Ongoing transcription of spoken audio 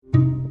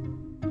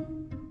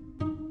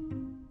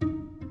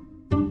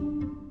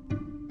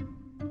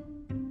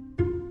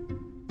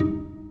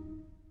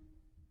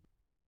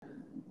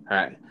All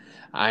right.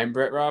 I'm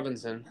Brett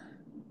Robinson.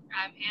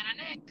 I'm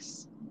Hannah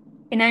Nix.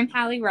 And I'm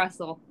Hallie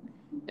Russell.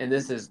 And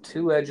this is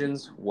Two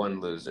Legends, One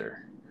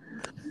Loser.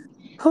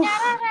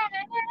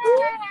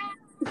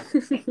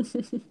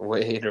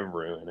 Way to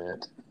ruin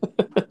it.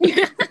 We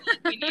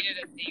needed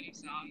a theme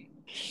song.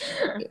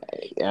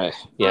 Yeah,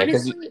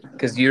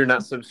 because you're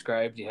not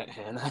subscribed yet,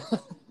 Hannah.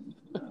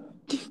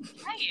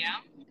 I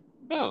am.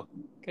 Oh,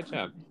 good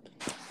job.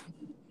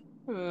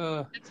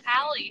 It's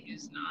Hallie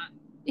who's not.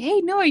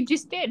 Hey, no, I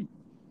just did.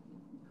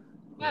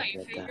 Wow,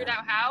 you figured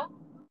out how?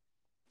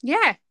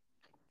 Yeah.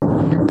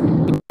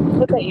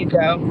 Look at you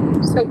go.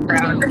 So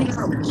proud.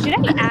 Should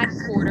I add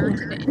Porter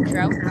to the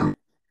intro?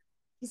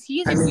 Because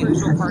he is a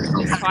crucial part of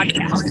this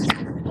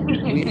podcast.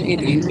 We may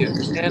need to.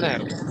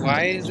 Hannah,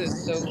 why is it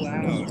so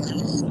loud?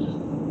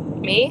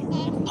 Me?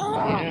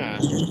 Yeah.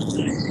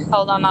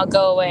 Hold on, I'll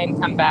go away and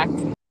come back.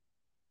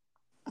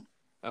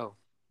 Oh.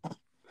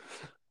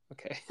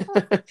 Okay.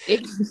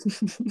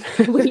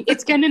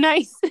 It's kind of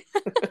nice.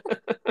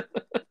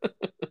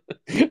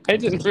 I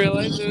didn't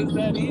realize it was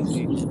that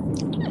easy.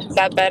 Is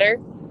that better?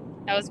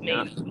 That was me.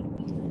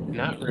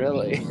 Not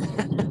really.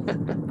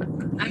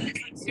 I'm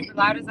just like super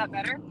loud. Is that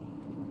better?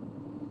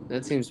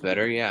 That seems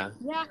better, yeah.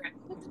 Yeah,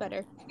 that's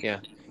better. Yeah.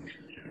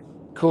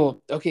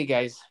 Cool. Okay,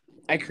 guys.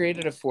 I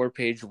created a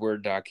 4-page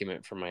Word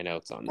document for my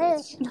notes on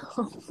this.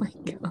 Oh my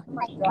god. Oh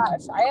my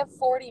gosh, I have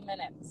 40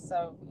 minutes,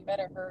 so you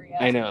better hurry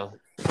up. I know.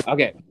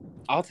 Okay.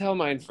 I'll tell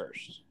mine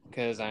first,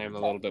 because I am a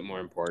little bit more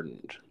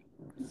important.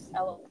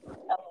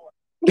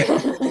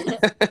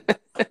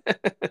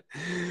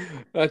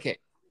 Okay.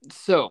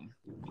 So,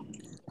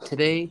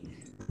 today,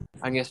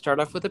 I'm going to start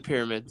off with the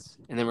pyramids,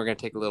 and then we're going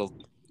to take a little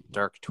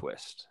dark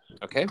twist.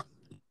 Okay?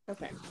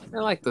 Okay. I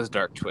like those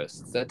dark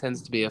twists. That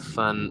tends to be a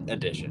fun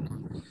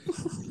addition.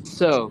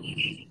 So,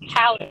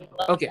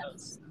 okay.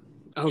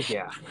 Oh,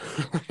 yeah.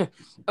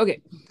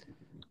 Okay.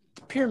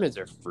 The pyramids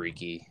are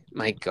freaky.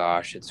 My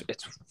gosh, it's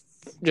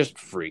just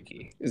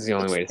freaky is the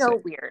only way to say it.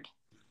 So weird.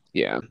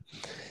 Yeah.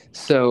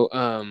 So,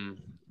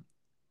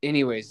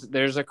 anyways,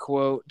 there's a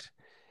quote.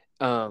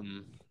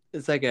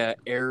 It's like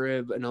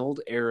an old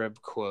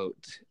Arab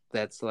quote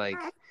that's like,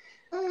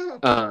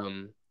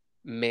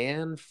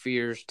 man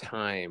fears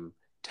time,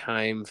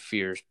 time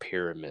fears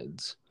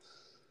pyramids.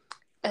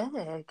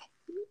 Ugh.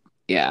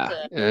 Yeah,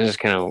 and it's just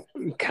kind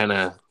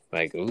of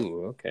like,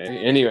 ooh,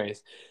 okay.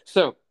 Anyways,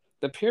 so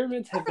the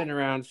pyramids have been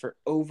around for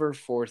over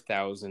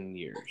 4,000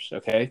 years.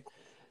 Okay,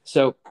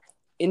 so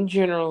in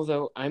general,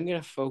 though, I'm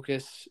gonna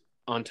focus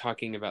on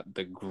talking about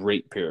the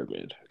Great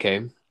Pyramid.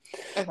 Okay.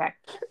 Okay.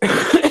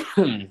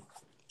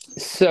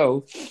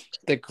 So,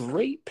 the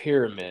Great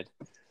Pyramid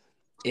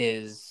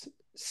is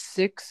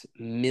 6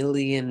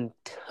 million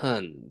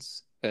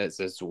tons as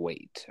its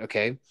weight,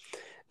 okay?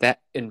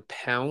 That in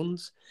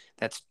pounds,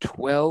 that's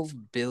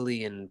 12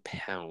 billion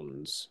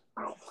pounds.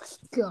 Oh my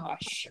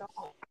gosh.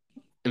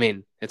 I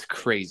mean, it's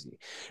crazy.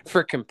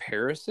 For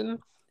comparison,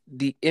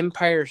 the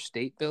Empire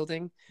State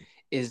Building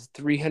is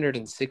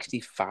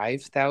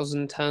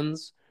 365,000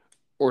 tons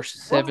or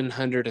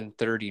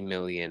 730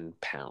 million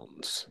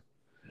pounds.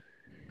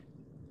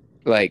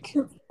 Like,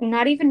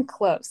 not even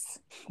close.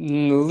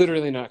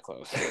 Literally not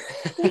close.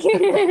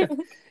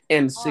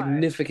 And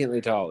significantly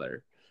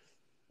taller.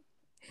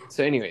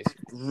 So anyways,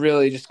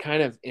 really just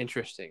kind of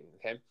interesting,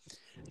 okay?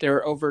 There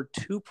are over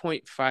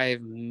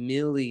 2.5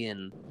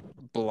 million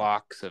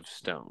blocks of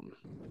stone.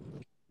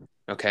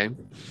 Okay?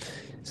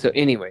 So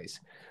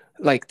anyways,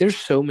 like there's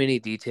so many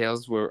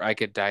details where I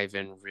could dive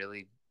in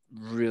really,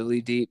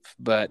 really deep,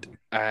 but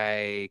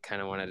I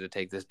kind of wanted to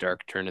take this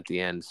dark turn at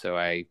the end, so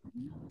I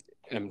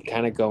am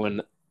kind of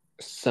going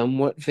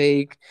somewhat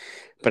vague,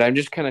 but I'm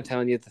just kind of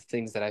telling you the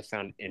things that I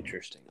found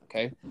interesting,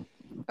 okay?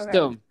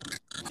 So,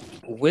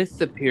 with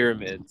the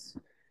pyramids,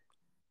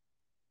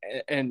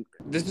 and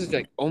this is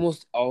like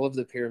almost all of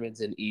the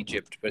pyramids in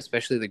Egypt, but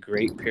especially the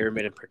Great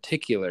Pyramid in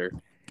particular,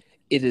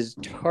 it is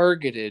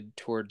targeted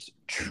towards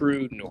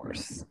true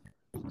north,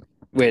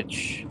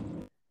 which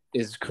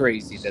is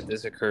crazy that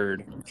this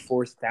occurred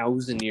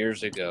 4,000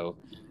 years ago,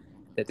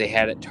 that they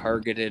had it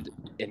targeted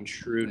in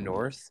true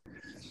north.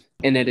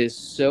 And it is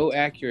so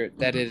accurate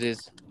that it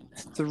is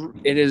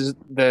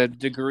the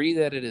degree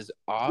that it is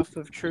off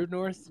of true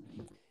north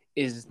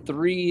is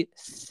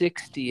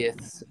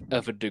 3/60ths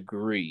of a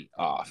degree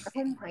off.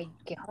 Oh my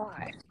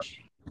gosh.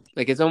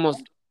 Like it's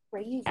almost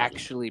crazy.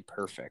 Actually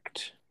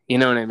perfect. You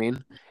know what I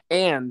mean?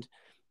 And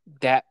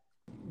that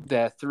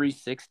the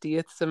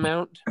 3/60ths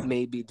amount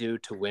may be due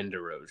to wind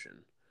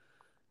erosion.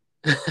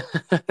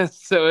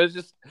 So it's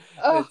just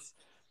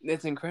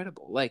it's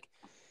incredible. Like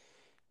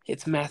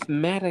it's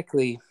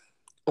mathematically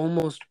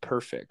almost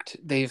perfect.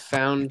 They've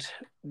found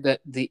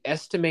that the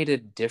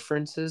estimated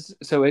differences,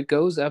 so it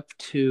goes up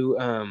to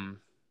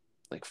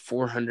like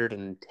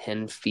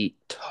 410 feet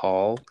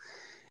tall,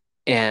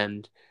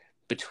 and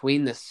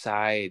between the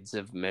sides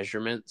of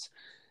measurements,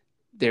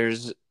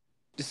 there's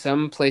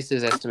some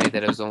places estimate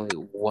that it was only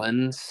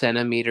 1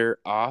 centimeter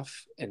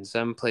off, and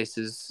some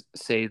places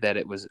say that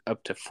it was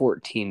up to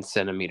 14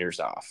 centimeters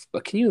off.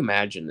 But can you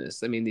imagine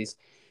this? I mean, these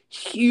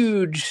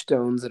huge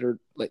stones that are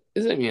like,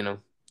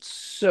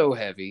 so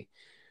heavy.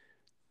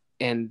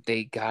 And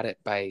they got it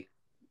by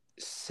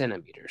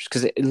centimeters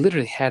because it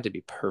literally had to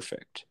be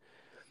perfect.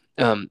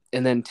 And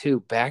then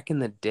too, back in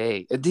the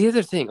day, the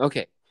other thing,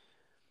 okay,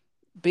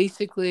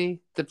 basically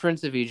the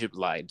Prince of Egypt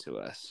lied to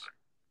us.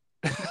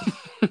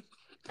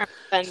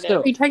 Are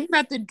you talking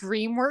about the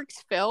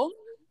DreamWorks film?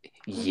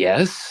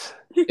 Yes,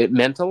 it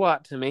meant a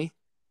lot to me.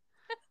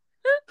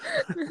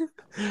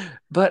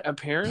 But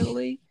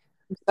apparently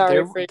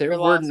there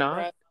were not.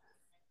 Brett.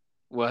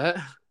 What?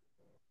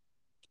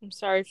 I'm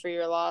sorry for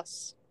your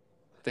loss.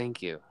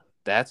 Thank you.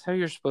 That's how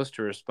you're supposed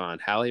to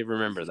respond. Hallie,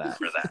 remember that.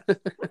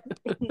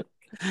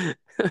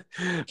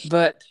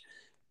 But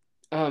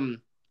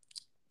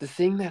the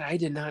thing that I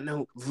did not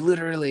know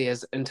literally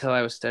until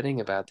I was studying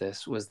about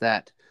this was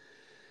that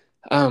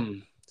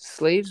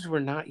slaves were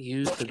not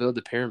used to build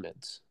the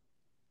pyramids.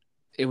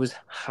 It was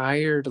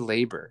hired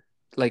labor.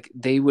 Like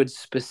they would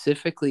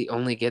specifically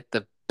only get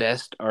the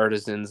best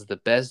artisans, the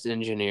best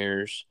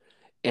engineers,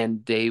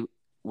 and they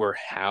were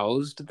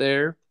housed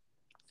there.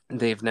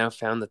 They've now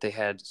found that they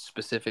had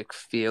specific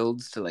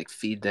fields to like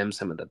feed them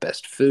some of the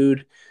best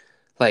food.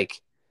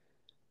 Like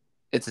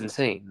it's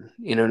insane.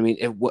 You know what I mean?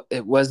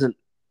 It wasn't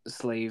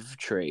slave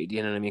trade,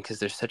 you know what I mean? Because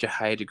there's such a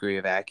high degree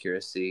of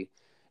accuracy.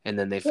 And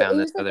then they found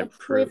this other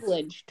proof.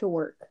 Privilege to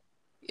work.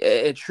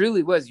 It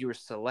truly was. You were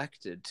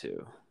selected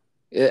to.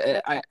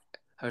 I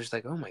was just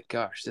like, oh my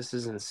gosh, this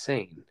is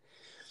insane.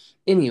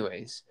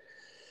 Anyways,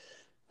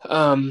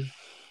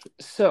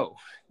 so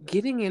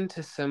getting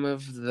into some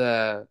of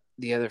the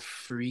other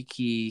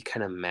freaky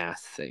kind of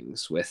math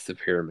things with the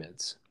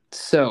pyramids.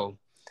 So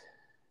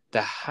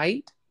the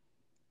height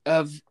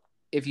of,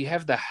 if you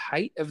have the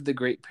height of the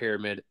Great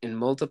Pyramid and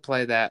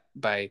multiply that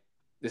by,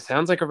 this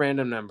sounds like a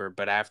random number,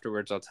 but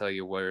afterwards I'll tell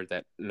you where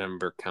that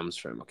number comes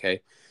from,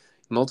 okay?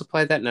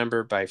 Multiply that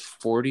number by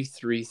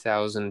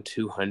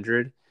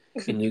 43,200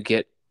 and you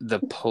get the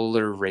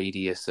polar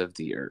radius of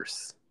the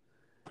Earth.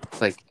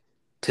 Like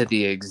to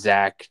the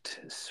exact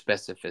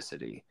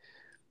specificity.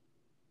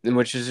 And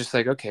which is just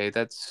like, okay,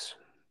 that's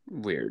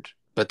weird.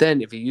 But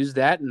then if you use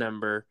that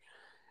number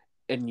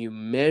and you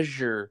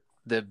measure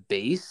the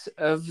base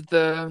of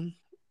the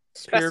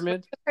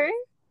pyramid,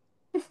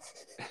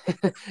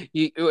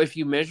 if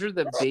you measure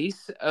the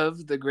base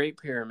of the Great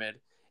Pyramid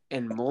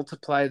and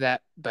multiply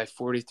that by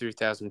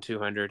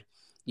 43,200,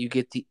 you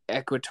get the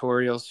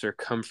equatorial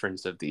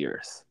circumference of the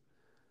Earth.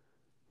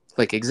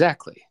 Like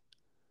exactly.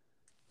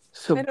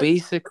 So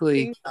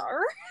basically,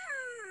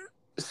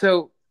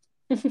 so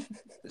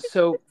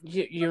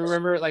you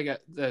remember like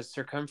the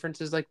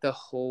circumference is like the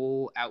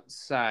whole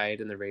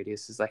outside and the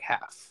radius is like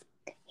half.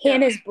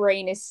 Hannah's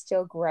brain is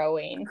still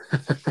growing.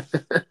 I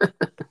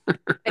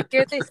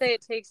hear they say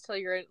it takes till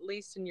you're at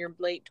least in your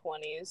late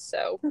 20s,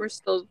 so we're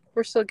still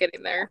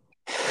getting there.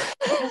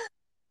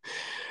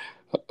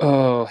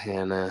 Oh,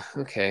 Hannah.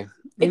 Okay.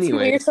 Anyway, it's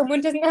weird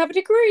someone doesn't have a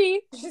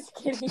degree. Just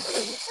kidding.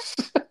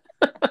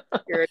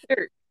 You're a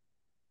dirt.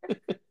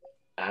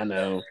 I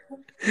know.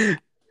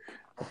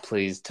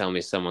 Please tell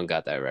me someone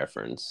got that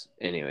reference.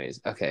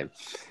 Anyways, okay.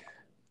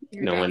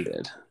 No one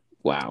did.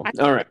 Wow.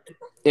 All right.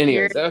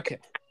 Anyways, okay.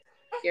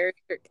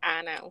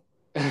 I know.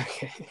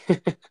 Okay.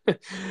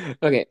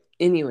 Okay.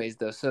 Anyways,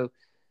 though, so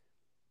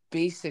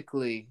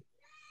basically,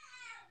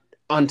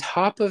 on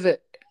top of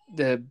it,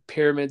 the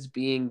pyramids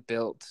being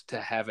built to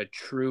have a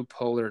true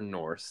polar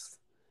north,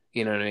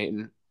 you know what I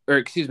mean? Or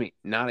excuse me,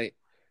 not a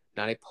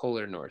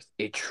polar north,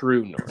 a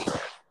true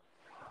north,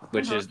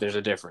 which is, there's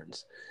a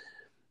difference.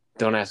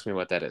 Don't ask me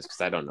what that is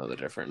because I don't know the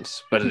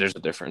difference, but there's a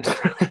difference.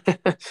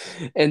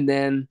 And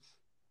then,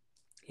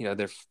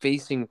 they're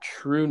facing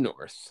true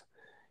north.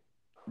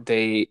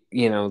 They,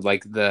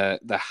 like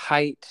the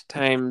height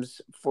times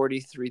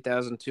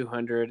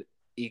 43,200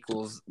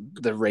 equals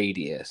the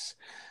radius.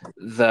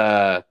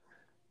 The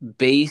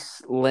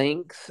base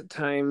length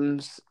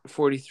times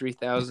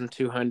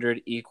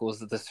 43,200 equals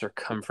the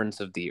circumference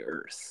of the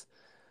Earth.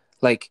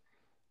 Like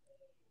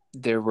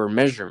there were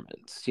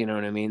measurements, you know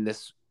what I mean?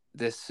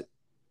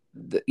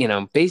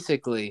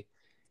 Basically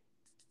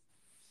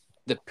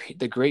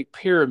the Great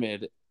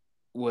Pyramid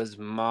was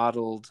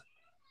modeled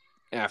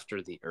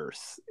after the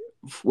Earth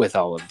with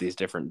all of these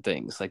different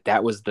things. Like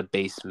that was the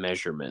base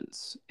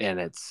measurements, and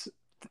it's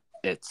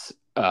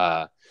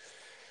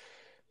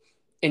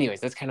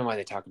anyways, that's kind of why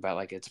they talk about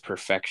like its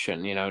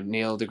perfection.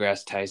 Neil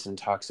deGrasse Tyson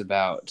talks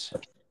about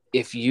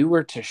if you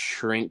were to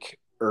shrink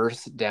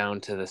Earth down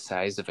to the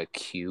size of a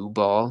cue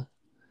ball,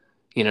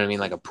 you know what I mean,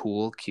 like a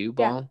pool cue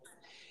ball,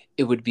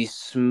 it would be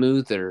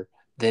smoother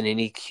than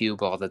any cue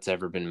ball that's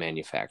ever been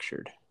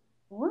manufactured.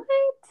 What?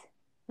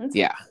 That's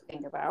yeah. To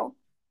think about.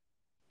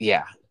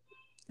 Yeah.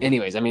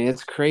 Anyways, I mean,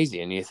 it's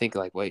crazy. And you think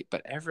like, wait,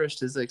 but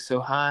Everest is like so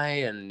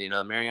high and,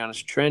 the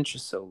Marianas Trench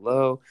is so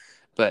low.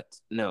 But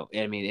no,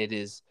 I mean, it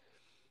is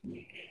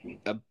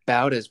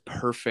about as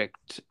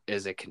perfect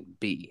as it can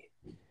be.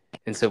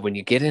 And so when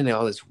you get into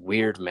all this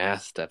weird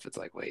math stuff, it's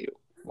like, wait,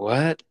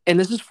 what? And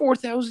this is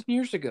 4,000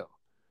 years ago.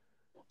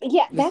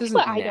 Yeah, that's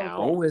what I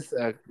don't get. With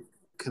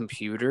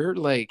computer.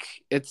 Like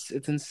it's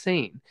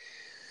insane.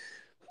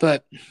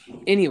 But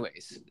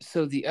anyways,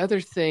 so the other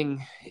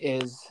thing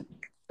is,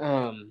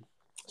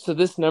 so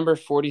this number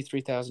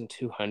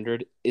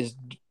 43,200 is,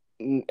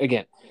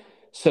 again,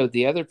 so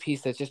the other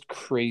piece that's just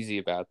crazy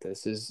about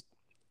this is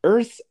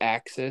Earth's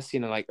axis,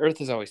 like Earth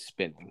is always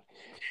spinning.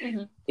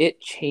 Mhm. It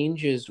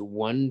changes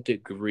 1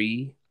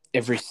 degree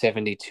every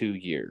 72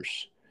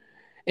 years.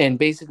 And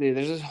basically,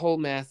 there's this whole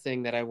math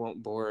thing that I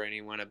won't bore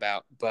anyone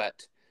about,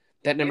 but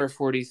that number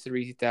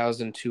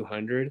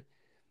 43,200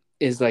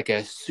 is like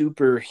a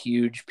super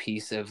huge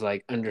piece of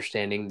like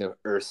understanding the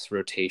Earth's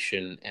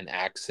rotation and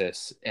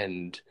axis,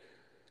 and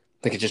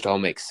like it just all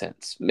makes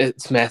sense.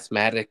 It's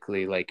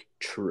mathematically like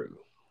true.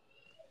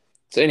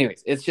 So,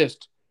 anyways, it's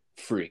just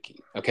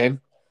freaky. Okay,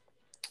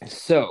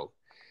 so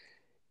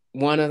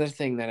one other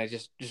thing that I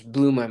just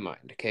blew my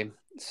mind. Okay,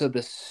 so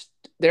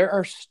there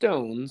are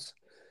stones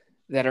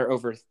that are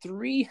over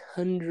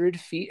 300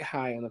 feet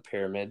high on the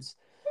pyramids,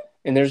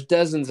 and there's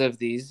dozens of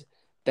these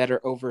that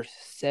are over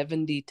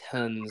 70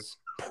 tons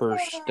per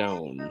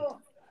stone.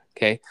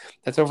 Okay,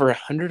 that's over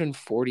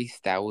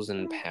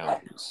 140,000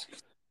 pounds.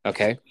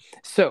 Okay,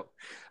 so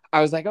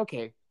I was like,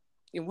 okay,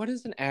 what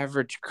does an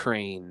average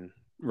crane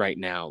right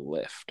now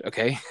lift?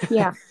 Okay,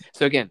 Yeah.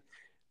 so again,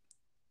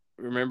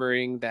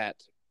 remembering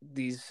that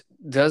these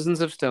dozens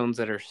of stones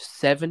that are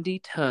 70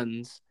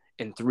 tons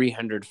and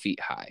 300 feet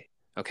high.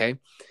 Okay,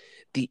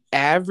 the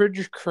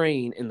average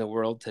crane in the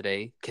world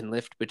today can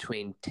lift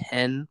between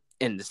 10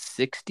 and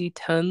 60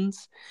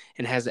 tons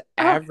and has an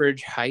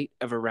average height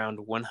of around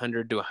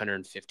 100 to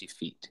 150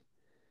 feet.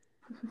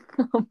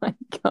 Oh my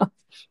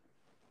gosh.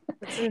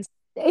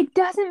 It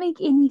doesn't make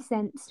any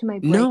sense to my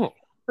brain. No. It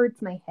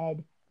hurts my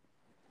head.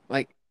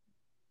 Like,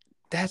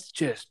 that's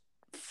just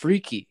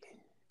freaky.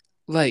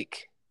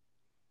 Like,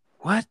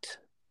 what?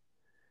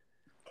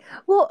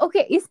 Well,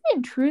 okay, isn't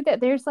it true that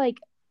there's like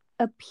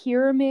a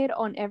pyramid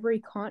on every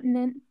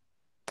continent?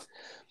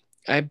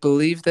 I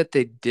believe that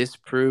they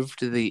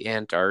disproved the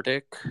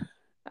Antarctic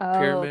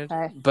pyramid,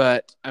 okay.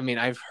 but I mean,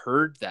 I've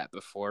heard that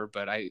before,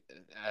 but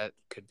that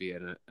could be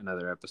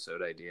another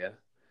episode idea.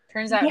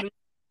 Turns out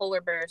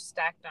polar bears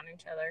stacked on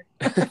each other.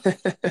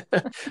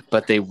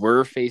 But they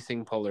were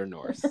facing polar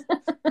north.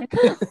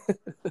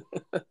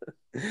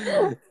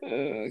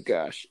 Oh,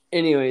 gosh.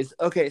 Anyways,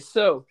 okay,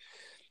 so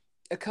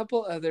a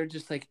couple other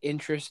just like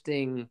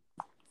interesting,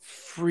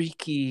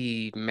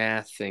 freaky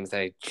math things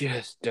I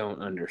just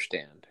don't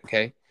understand.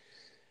 Okay.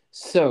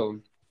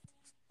 So,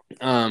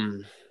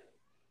 again,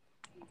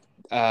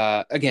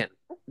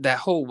 that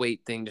whole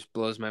weight thing just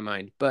blows my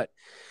mind. But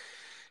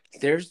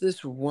there's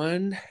this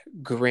one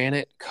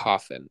granite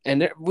coffin,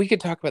 and we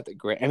could talk about the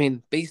granite. I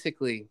mean,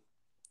 basically,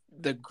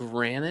 the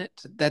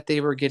granite that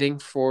they were getting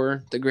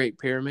for the Great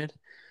Pyramid,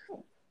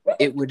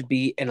 it would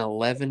be an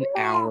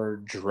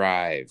 11-hour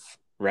drive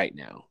right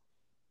now.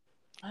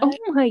 Oh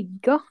my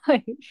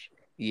gosh.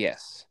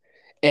 Yes.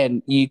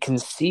 And you can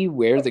see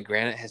where the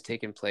granite has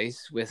taken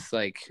place with,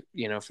 like,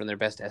 from their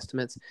best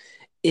estimates.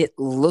 It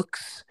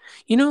looks,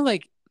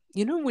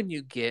 when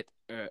you get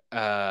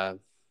an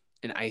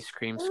ice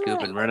cream scoop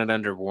and run it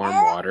under warm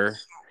water,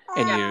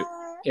 and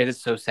it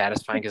is so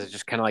satisfying because it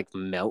just kind of like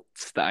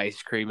melts the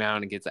ice cream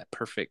out and gets that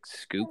perfect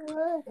scoop.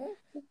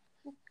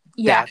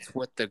 Yeah. That's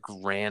what the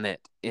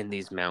granite in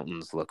these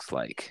mountains looks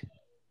like.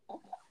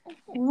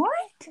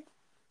 What?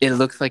 It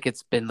looks like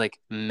it's been like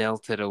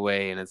melted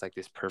away and it's like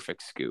this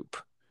perfect scoop.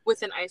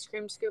 With an ice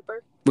cream scooper?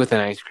 With an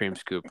ice cream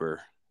scooper.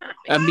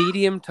 A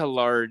medium to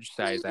large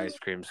size ice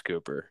cream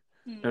scooper.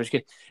 No, I'm just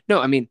kidding.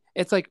 No, I mean,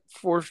 it's like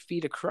 4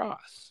 feet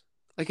across.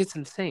 Like, it's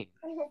insane.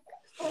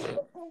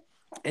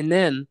 And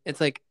then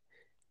it's like,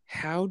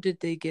 how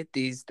did they get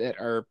these that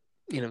are,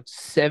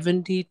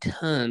 70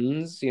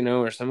 tons,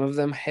 or some of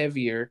them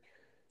heavier,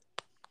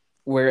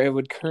 where it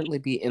would currently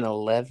be an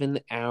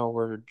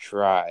 11-hour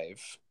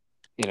drive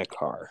in a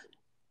car?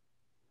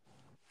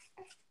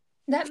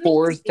 That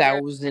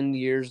 4,000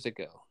 years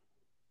ago.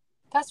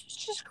 That's what's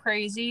just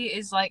crazy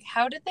is like,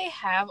 how did they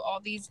have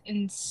all these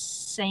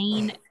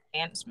insane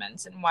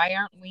advancements and why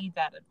aren't we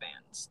that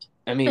advanced?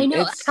 I mean, I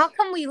know. How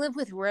come we live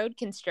with road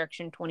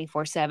construction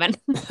 24/7?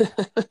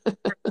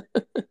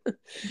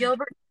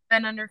 Gilbert's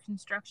been under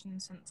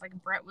construction since like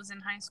Brett was in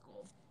high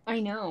school.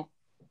 I know.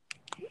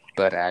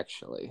 But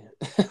actually.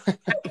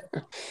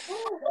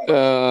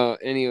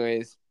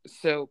 Anyways,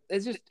 so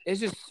it's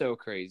just so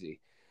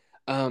crazy.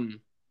 I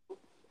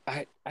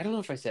don't know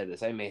if I said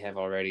this. I may have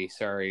already.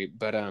 Sorry,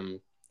 but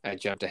I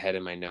jumped ahead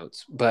in my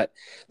notes. But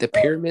the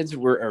pyramids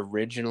were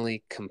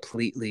originally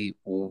completely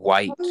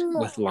white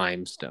with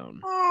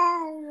limestone.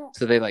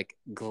 So they like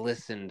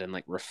glistened and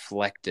like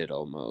reflected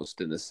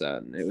almost in the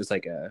sun. It was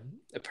like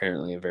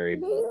apparently a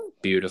very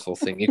beautiful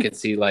thing. You could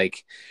see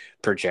like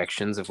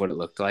projections of what it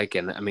looked like,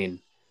 and I mean,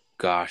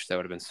 gosh, that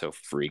would have been so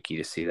freaky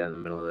to see that in the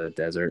middle of the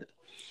desert.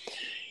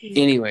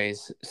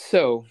 Anyways,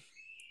 so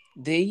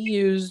they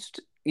used,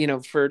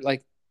 for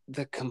like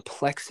the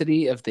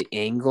complexity of the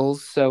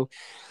angles. So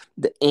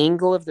the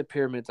angle of the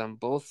pyramids on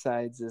both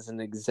sides is an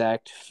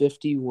exact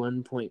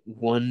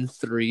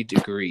 51.13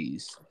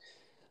 degrees.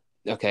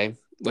 Okay,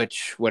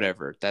 which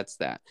whatever, that's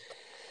that.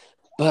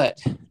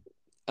 But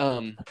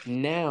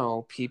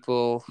now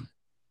people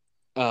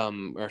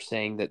are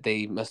saying that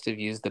they must have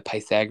used the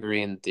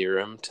Pythagorean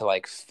theorem to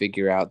like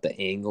figure out the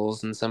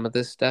angles and some of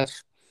this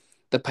stuff.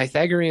 The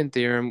Pythagorean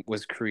theorem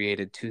was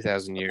created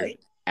 2,000 years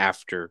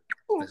after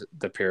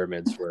the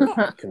pyramids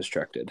were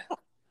constructed.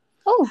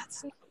 Oh,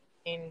 That's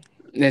insane.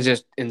 It's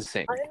just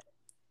insane.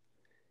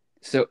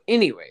 So,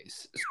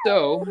 anyways,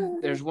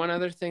 there's one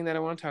other thing that I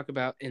want to talk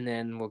about, and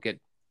then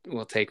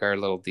we'll take our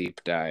little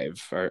deep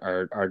dive,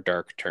 our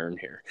dark turn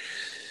here.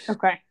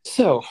 okay.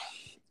 So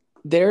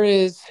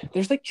there's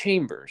like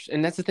chambers,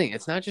 and that's the thing.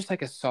 It's not just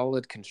like a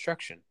solid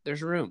construction.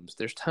 There's rooms,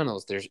 there's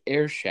tunnels, there's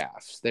air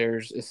shafts,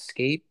 there's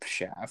escape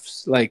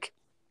shafts. Like,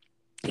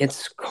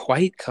 it's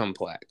quite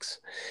complex.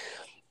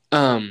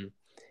 And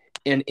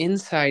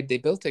inside they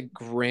built a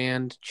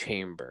grand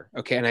chamber.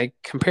 Okay, and I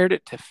compared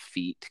it to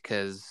feet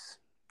because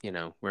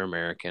we're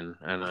American.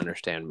 I don't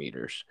understand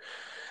meters.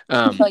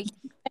 Like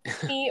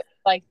feet,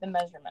 like the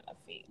measurement of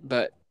feet.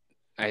 But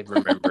I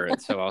remember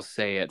it, so I'll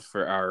say it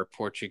for our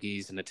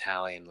Portuguese and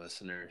Italian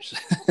listeners.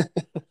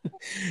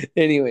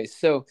 Anyway,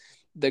 so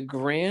the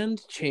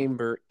grand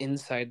chamber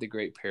inside the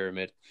Great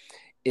Pyramid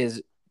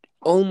is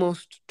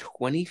almost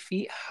 20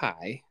 feet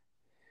high,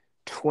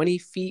 20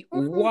 feet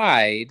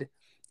wide,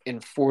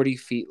 and 40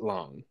 feet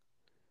long.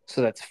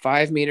 So that's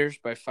 5 meters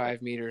by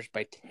 5 meters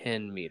by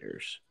 10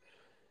 meters.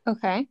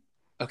 Okay.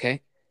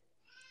 Okay.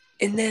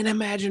 And then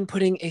imagine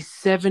putting a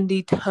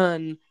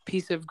 70-ton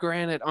piece of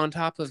granite on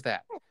top of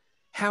that.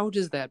 How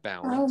does that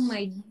balance? Oh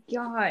my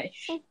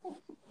gosh.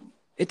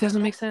 It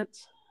doesn't make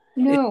sense.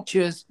 No. It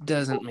just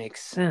doesn't make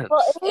sense.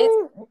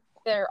 Well,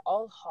 they're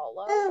all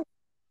hollow.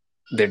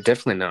 They're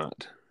definitely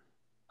not.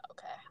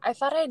 Okay. I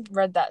thought I'd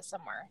read that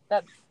somewhere.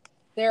 That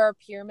there are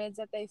pyramids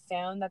that they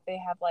found that they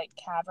have like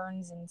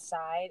caverns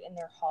inside and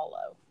they're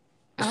hollow.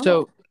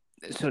 So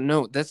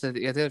no, that's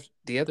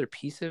the other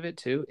piece of it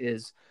too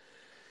is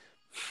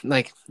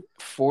like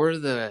for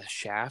the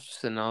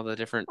shafts and all the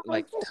different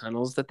like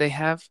tunnels that they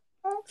have,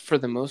 for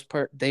the most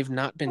part, they've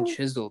not been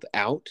chiseled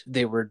out.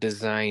 They were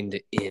designed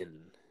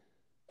in,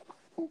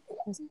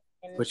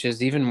 which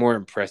is even more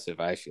impressive,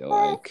 I feel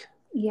like.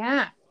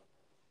 Yeah.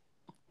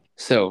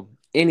 So,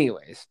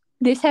 anyways.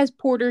 This has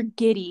Porter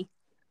giddy.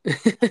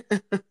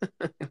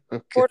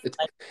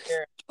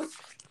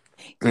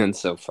 And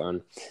so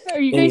fun. Are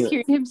you guys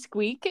hearing him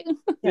squeak?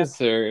 Yes,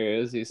 sir.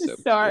 Is. He's so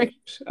sorry.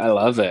 Cute. I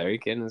love that. Are you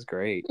kidding? It's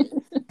great.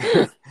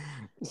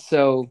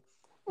 So,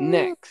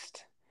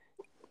 next,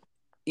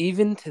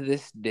 even to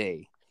this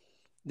day,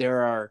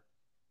 there are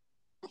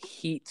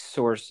heat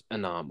source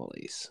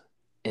anomalies.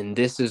 And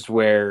this is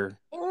where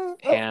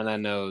Hannah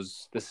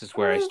knows, this is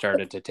where I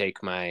started to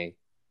take my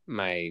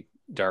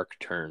dark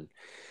turn.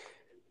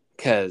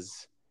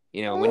 Because,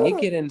 when you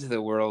get into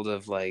the world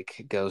of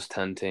like ghost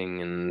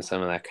hunting and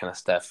some of that kind of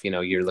stuff,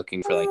 you're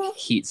looking for like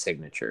heat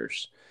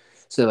signatures.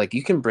 So like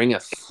you can bring a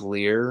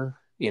FLIR,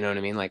 you know what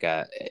I mean? Like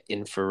a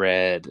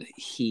infrared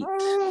heat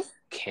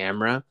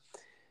camera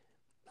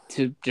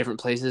to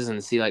different places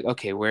and see like,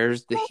 okay,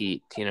 where's the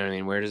heat? You know what I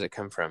mean? Where does it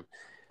come from?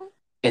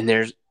 And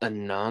there's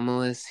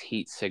anomalous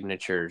heat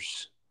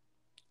signatures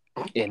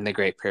in the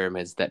Great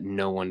Pyramids that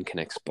no one can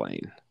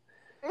explain.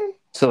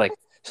 So like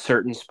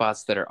certain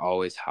spots that are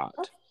always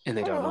hot and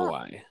they don't know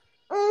why.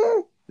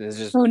 It's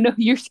just... Oh no,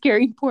 you're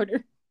scaring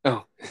Porter.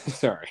 Oh,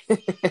 sorry.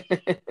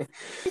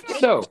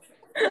 So,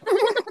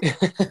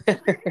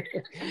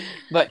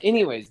 but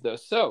anyways though,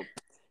 so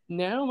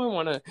now I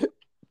want to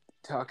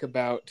talk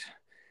about,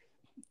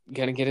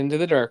 gonna get into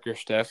the darker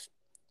stuff,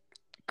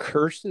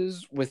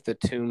 curses with the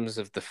tombs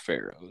of the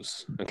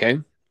pharaohs. Okay,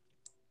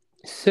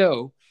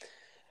 so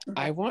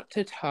I want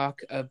to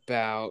talk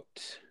about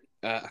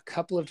a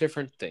couple of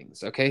different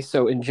things. Okay,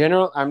 so in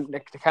general, I'm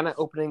kind of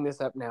opening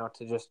this up now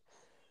to just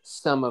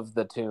some of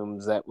the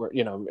tombs that were,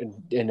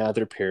 in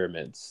other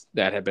pyramids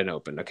that have been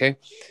opened. Okay,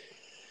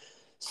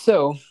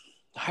 so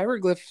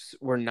hieroglyphs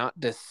were not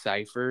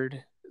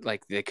deciphered,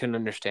 like they couldn't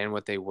understand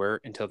what they were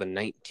until the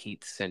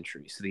 19th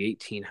century, so the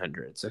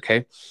 1800s.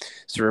 Okay,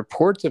 so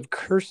reports of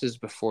curses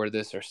before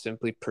this are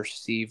simply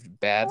perceived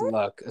bad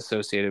luck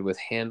associated with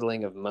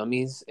handling of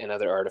mummies and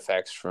other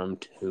artifacts from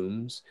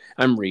tombs.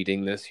 I'm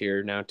reading this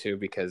here now too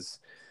because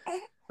I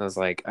was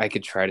like, I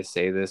could try to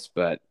say this,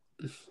 but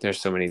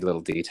there's so many little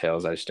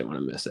details, I just don't want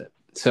to miss it.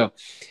 So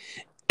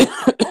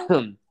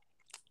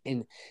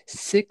in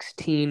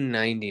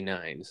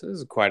 1699, so this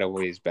is quite a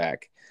ways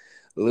back,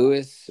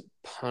 Louis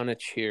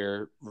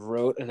Pontier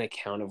wrote an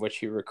account of which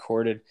he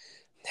recorded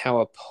how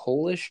a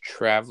Polish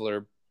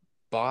traveler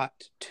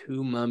bought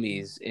 2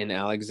 mummies in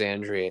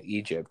Alexandria,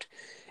 Egypt,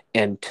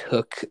 and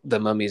took the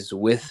mummies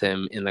with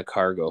him in the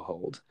cargo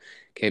hold.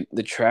 Okay,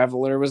 the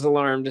traveler was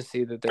alarmed to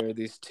see that there were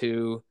these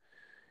 2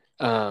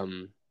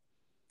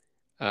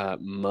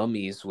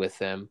 mummies with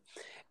them,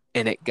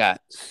 and it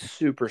got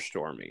super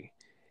stormy.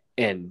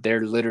 And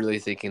they're literally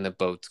thinking the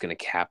boat's going to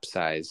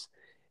capsize.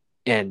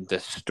 And the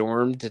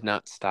storm did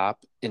not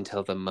stop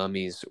until the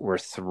mummies were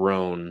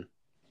thrown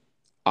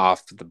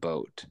off the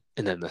boat.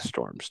 And then the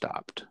storm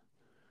stopped.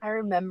 I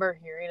remember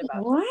hearing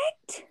about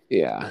What?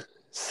 Yeah.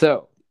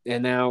 So,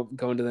 and now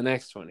going to the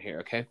next one here,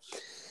 okay?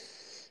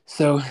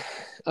 So,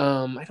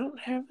 I don't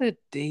have a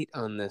date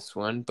on this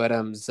one, but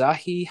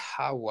Zahi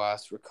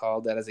Hawass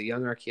recalled that as a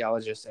young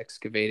archaeologist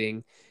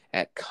excavating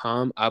at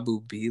Kam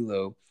Abu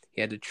Bilo, he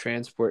had to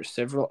transport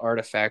several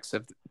artifacts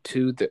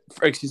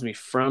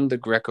from the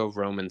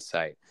Greco-Roman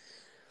site.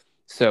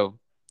 So,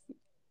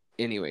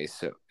 anyways,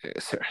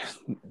 sorry,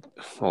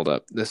 hold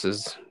up. This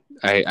is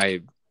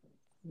I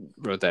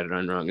wrote that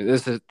down wrong.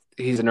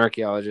 He's an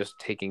archaeologist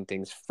taking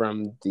things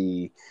from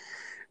the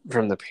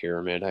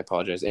pyramid. I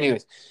apologize.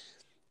 Anyways,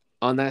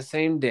 on that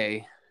same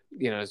day,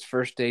 his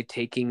first day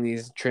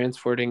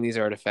transporting these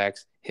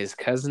artifacts, his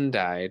cousin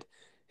died.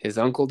 His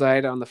uncle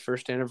died on the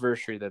first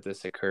anniversary that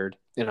this occurred,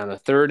 and on the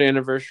third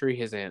anniversary,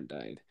 his aunt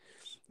died.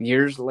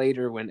 Years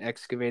later, when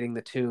excavating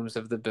the tombs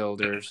of the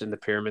builders in the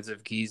pyramids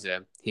of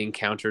Giza, he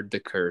encountered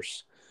the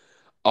curse.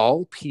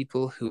 All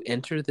people who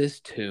enter this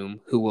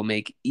tomb, who will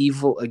make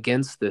evil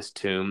against this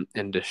tomb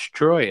and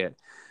destroy it,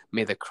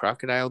 may the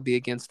crocodile be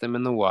against them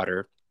in the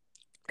water,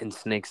 and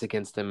snakes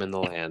against them in the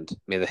land.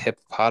 May the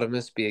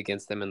hippopotamus be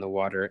against them in the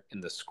water,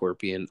 and the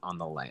scorpion on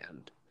the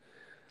land.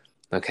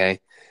 Okay,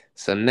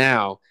 so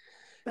now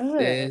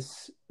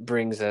this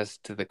brings us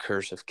to the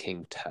curse of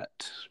King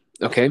Tut.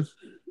 Okay,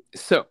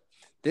 so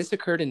this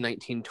occurred in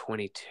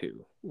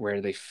 1922,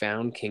 where they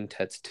found King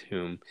Tut's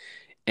tomb,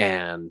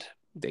 and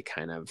they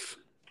kind of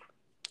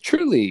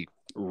truly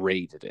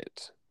raided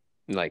it.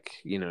 Like,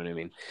 you know what I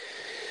mean?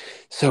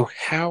 So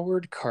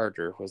Howard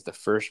Carter was the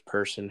first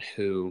person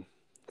who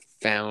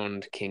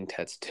found King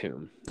Tut's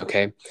tomb.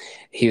 Okay,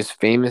 he is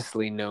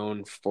famously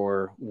known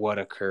for what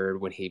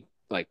occurred when he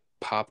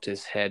popped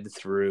his head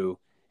through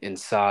and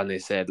saw, and they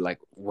said,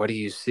 what do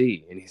you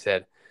see? And he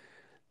said,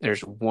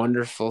 there's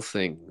wonderful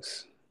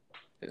things.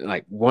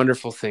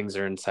 Wonderful things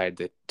are inside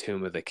the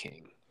tomb of the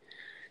king.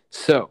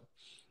 So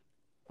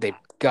they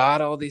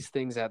got all these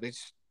things out. They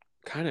just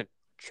kind of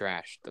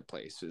trashed the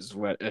place, is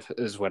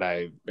what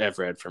I have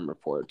read from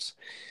reports.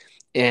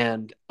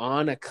 And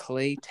on a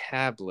clay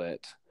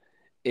tablet,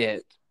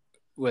 it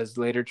was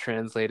later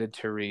translated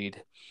to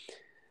read,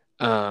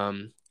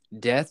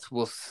 death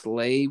will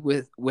slay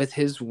with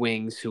his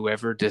wings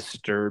whoever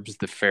disturbs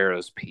the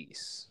pharaoh's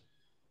peace.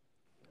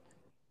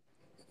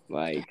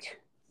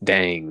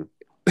 Dang.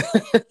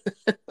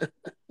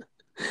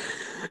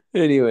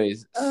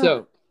 Anyways,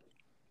 so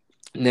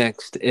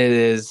next it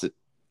is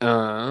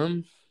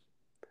okay,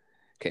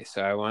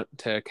 so I want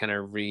to kind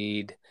of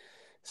read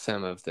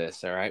some of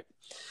this, all right?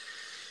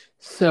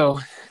 So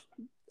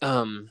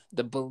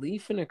the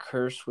belief in a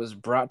curse was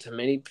brought to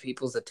many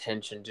people's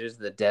attention due to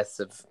the deaths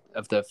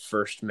of the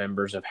first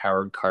members of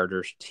Howard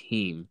Carter's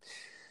team.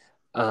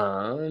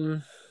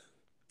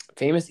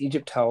 Famous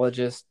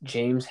Egyptologist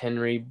James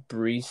Henry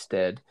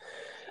Breasted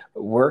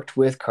worked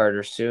with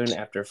Carter soon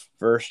after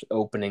first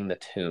opening the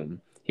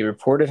tomb. He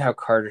reported how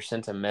Carter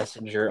sent a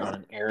messenger on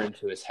an errand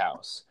to his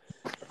house.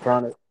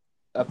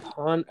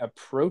 Upon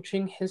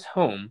approaching his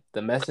home,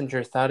 the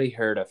messenger thought he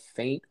heard a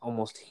faint,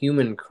 almost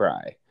human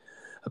cry.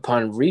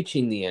 Upon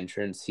reaching the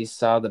entrance, he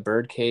saw the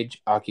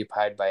birdcage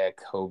occupied by a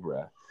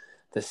cobra,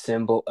 the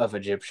symbol of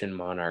Egyptian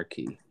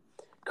monarchy.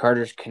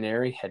 Carter's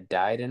canary had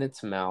died in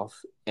its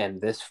mouth,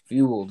 and this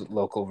fueled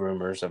local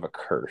rumors of a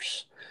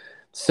curse.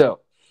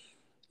 So,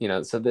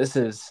 so this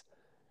is,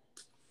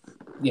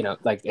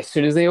 as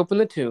soon as they open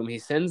the tomb, he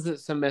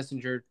sends some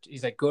messenger.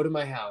 He's like, go to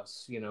my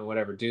house,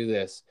 whatever, do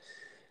this.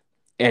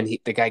 And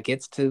the guy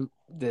gets to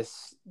the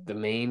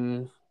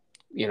main,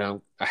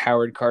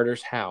 Howard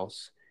Carter's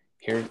house,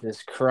 hears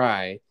this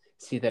cry,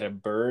 see that a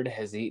bird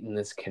has eaten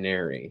this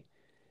canary.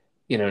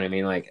 You know what I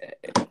mean?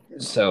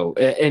 So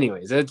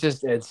anyways, it's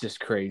just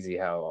crazy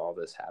how all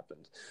this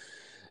happened.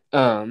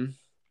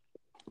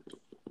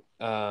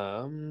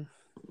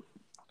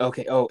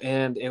 Okay. Oh,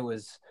 and it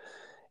was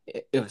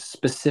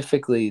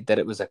specifically that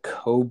it was a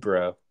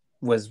cobra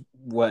was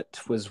what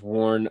was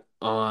worn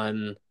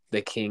on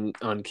King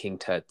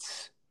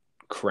Tut's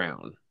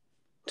crown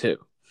too.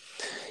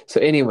 So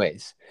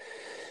anyways,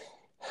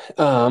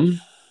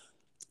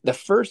 the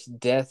first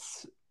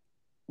deaths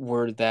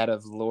were that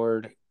of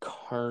Lord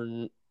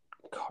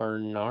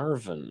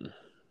Carnarvon.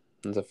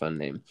 That's a fun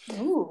name.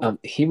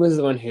 He was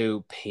the one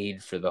who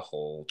paid for the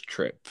whole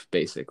trip,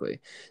 basically.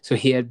 So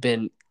he had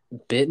been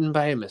bitten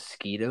by a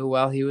mosquito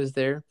while he was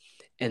there,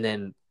 and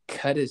then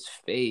cut his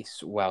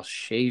face while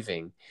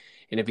shaving,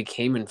 and it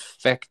became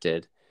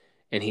infected,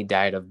 and he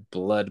died of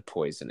blood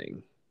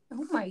poisoning.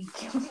 Oh my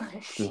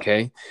gosh.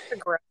 Okay.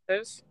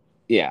 Aggressive.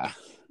 Yeah.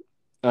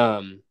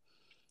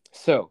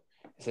 So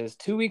it says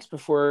 2 weeks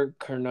before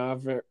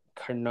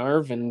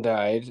Carnarvon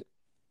died,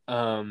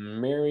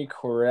 Mary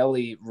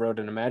Corelli wrote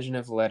an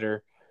imaginative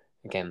letter.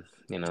 Again,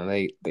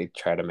 they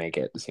try to make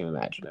it seem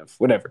imaginative.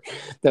 Whatever.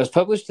 That was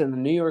published in the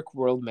New York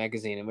World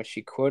magazine, in which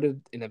she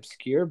quoted an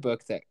obscure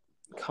book that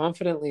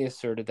confidently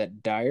asserted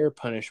that dire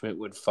punishment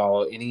would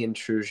follow any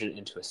intrusion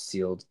into a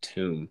sealed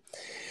tomb.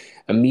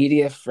 A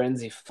media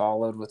frenzy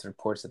followed with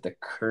reports that the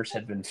curse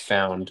had been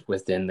found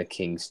within the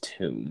king's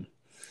tomb.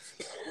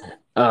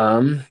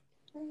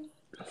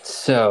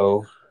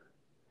 So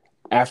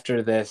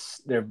after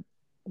this, there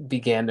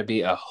began to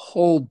be a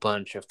whole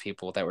bunch of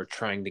people that were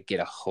trying to get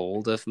a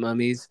hold of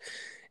mummies,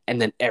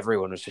 and then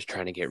everyone was just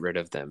trying to get rid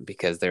of them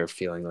because they were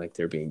feeling like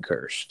they're being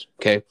cursed.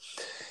 Okay,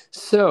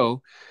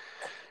 so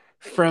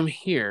from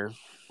here,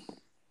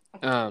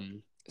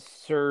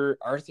 Sir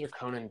Arthur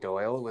Conan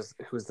Doyle who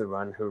was the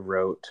one who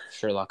wrote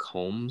Sherlock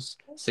Holmes,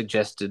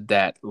 suggested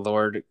that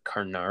Lord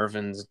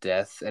Carnarvon's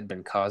death had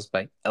been caused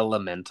by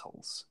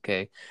elementals,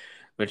 okay,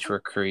 which were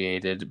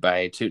created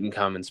by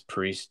Tutankhamun's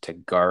priest to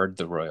guard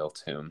the royal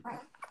tomb.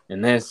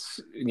 And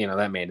this,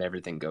 that made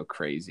everything go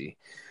crazy.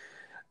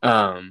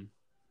 What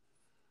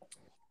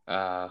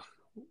was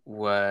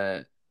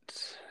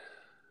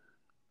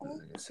I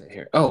gonna say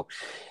here? Oh,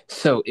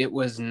 so it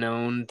was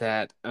known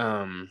that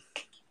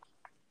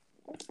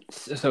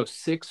so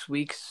 6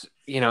 weeks,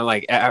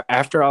 like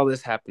after all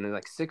this happened,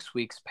 like 6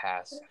 weeks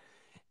pass,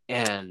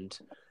 and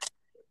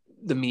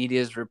the media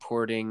is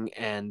reporting,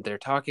 and they're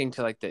talking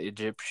to like the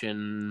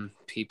Egyptian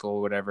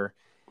people, whatever,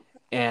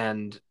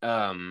 and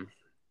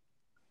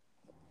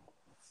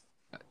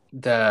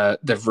the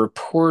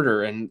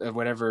reporter and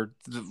whatever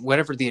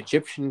the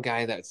Egyptian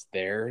guy that's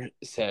there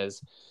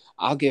says,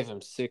 I'll give him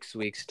 6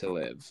 weeks to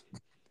live.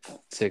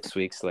 6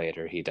 weeks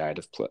later, he died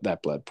of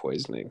that blood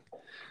poisoning.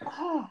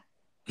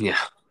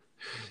 Yeah.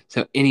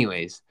 So,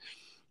 anyways,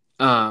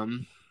 let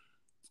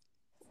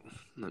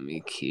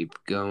me keep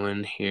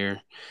going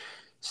here.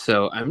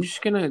 So I'm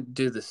just gonna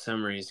do the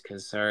summaries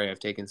because sorry I've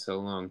taken so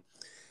long,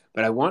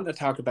 but I want to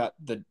talk about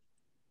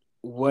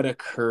what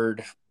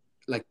occurred,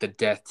 like the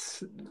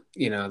deaths,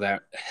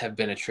 that have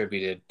been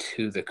attributed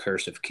to the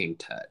curse of King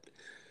Tut.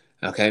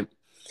 Okay,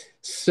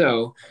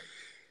 so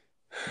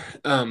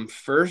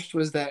first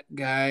was that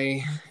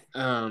guy,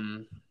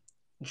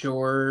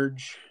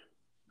 George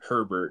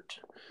Herbert.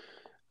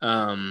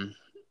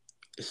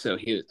 So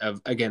he,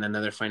 again,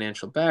 another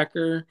financial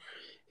backer.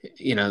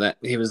 That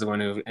he was the one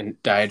who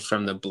died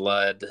from the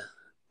blood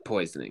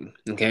poisoning.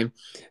 Okay,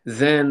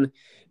 then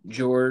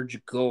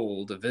George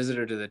Gold, a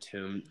visitor to the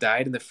tomb,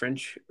 died in the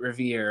French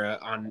Riviera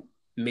on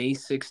May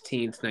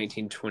 16th,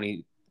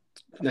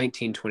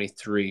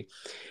 1923,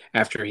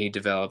 after he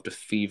developed a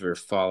fever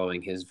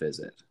following his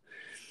visit.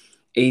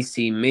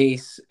 A.C.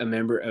 Mace, a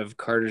member of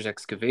Carter's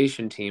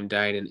excavation team,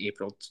 died in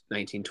April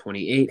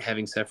 1928,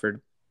 having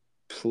suffered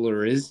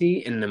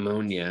pleurisy and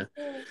pneumonia.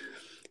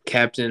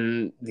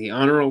 Captain the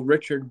Honorable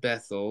Richard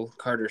Bethel,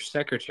 Carter's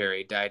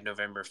secretary, died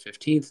November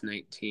 15th,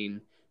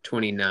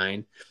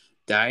 1929,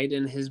 died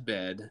in his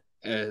bed,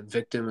 a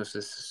victim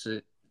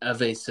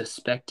of a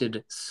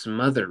suspected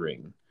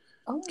smothering.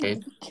 Okay.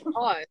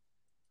 God.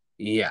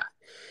 Yeah.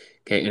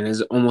 Okay, and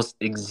it's almost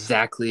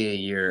exactly a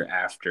year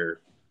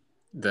after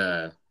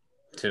the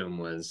tomb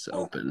was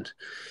opened.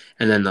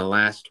 And then the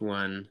last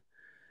one,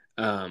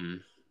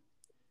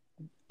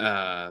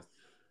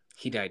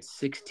 he died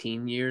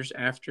 16 years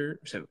after,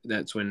 so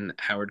that's when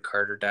Howard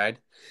Carter died.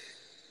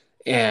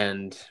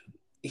 And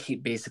he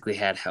basically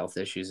had health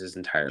issues his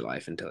entire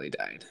life until he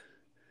died.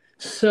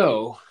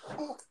 So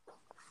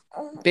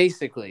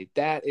basically,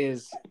 that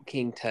is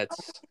King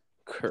Tut's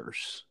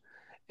curse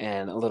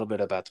and a little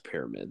bit about the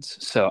pyramids.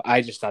 So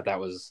I just thought that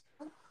was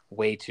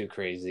way too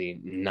crazy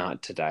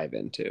not to dive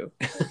into.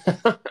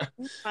 Oh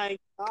my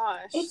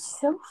gosh. It's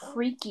so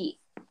freaky.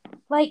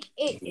 Like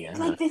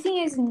like the thing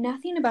is,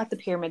 nothing about the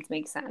pyramids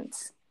makes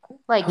sense.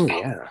 Like, oh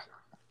yeah,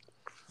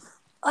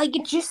 like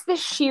just the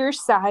sheer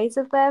size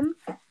of them.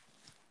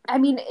 I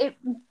mean, it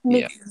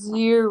makes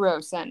zero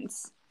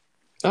sense.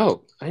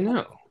 Oh, I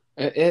know.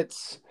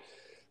 It's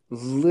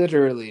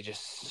literally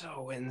just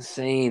so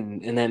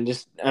insane. And then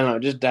just, I don't know,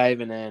 just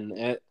diving in.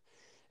 It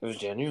was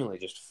genuinely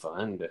just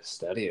fun to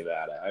study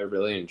about it. I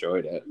really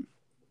enjoyed it.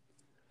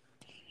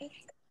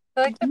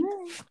 I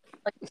feel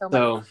like so much.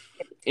 So,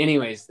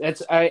 anyways,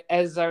 as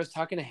I was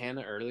talking to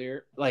Hannah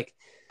earlier, like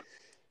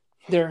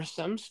there are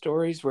some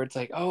stories where it's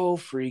like, oh,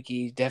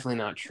 freaky, definitely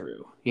not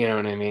true. You know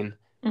what I mean?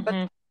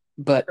 Mm-hmm.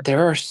 But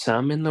there are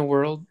some in the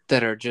world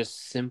that are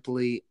just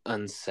simply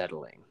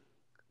unsettling.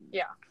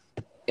 Yeah.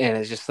 And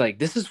it's just like,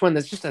 this is one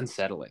that's just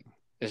unsettling.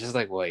 It's just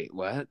like, wait,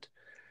 what?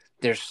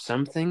 There's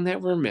something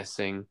that we're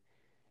missing,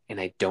 and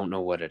I don't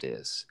know what it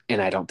is.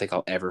 And I don't think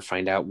I'll ever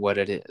find out what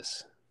it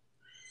is.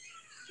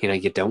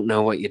 You don't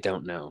know what you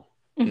don't know.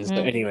 Mm-hmm. And so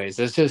anyways,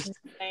 it's just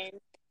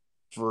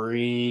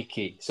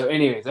freaky. So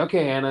anyways,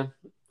 okay, Hannah.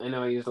 I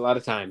know I used a lot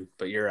of time,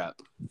 but you're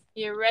up.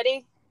 You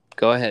ready?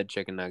 Go ahead,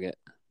 chicken nugget.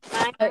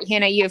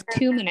 Hannah, you have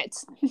 2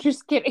 minutes.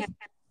 Just kidding.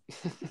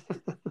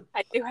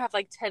 I do have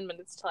like 10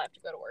 minutes till I have to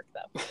go to work,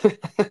 though.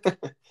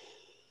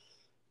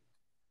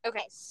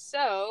 Okay,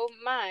 so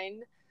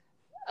mine,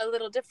 a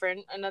little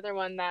different. Another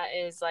one that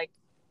is like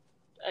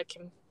a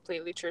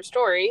completely true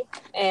story.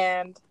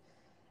 And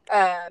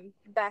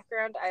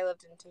background, I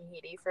lived in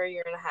Tahiti for 1.5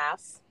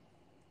 years.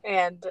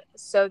 And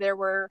so there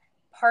were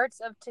parts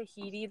of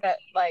Tahiti that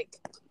like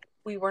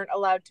we weren't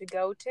allowed to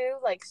go to,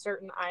 like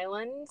certain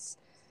islands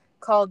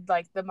called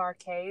like the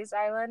Marquesas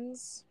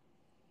Islands.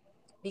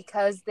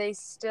 because they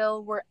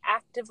still were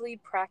actively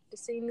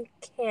practicing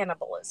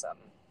cannibalism.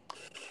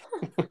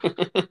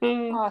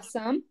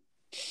 Awesome.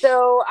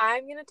 So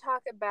I'm going to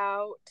talk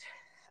about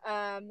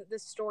the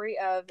story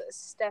of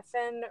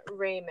Stefan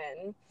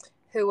Raymond,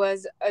 who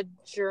was a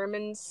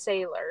German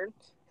sailor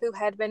who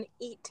had been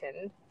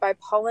eaten by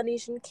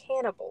Polynesian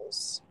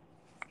cannibals.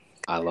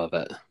 I love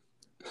it.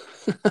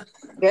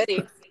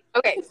 Goody.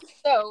 Okay,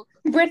 so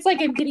Britt's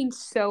like, I'm getting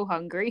so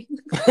hungry.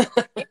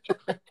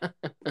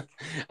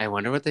 I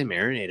wonder what they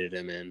marinated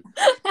him in.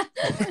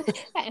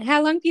 And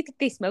how long do you think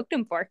they smoked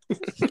him for?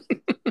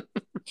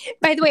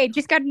 By the way, I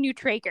just got a new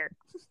Traeger.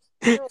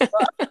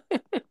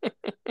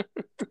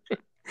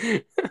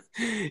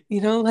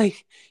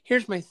 Like,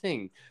 here's my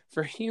thing.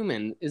 For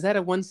human, is that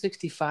a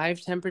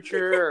 165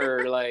 temperature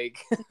or like?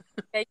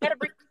 Yeah, you gotta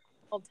bring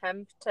full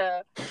temp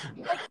to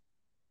like.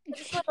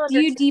 Just a little Do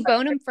you under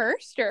debone him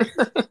first, or?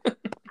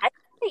 I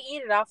think they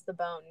eat it off the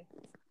bone.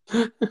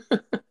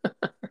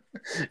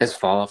 It's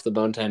fall off the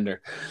bone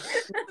tender.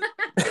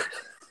 I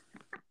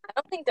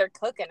don't think they're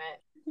cooking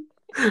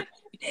it.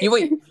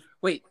 You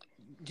wait.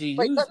 Do you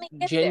let me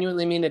get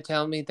genuinely mean to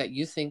tell me that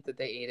you think that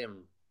they ate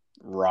him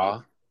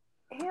raw?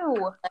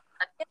 Ew.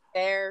 Let's get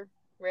there.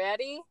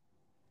 Ready?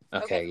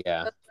 Okay,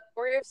 yeah. The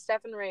story of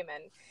Stefan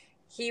Raymond.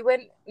 He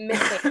went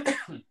missing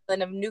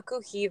in of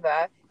Nuku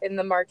Hiva in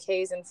the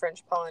Marquesas and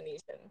French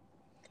Polynesian.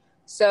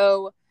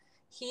 So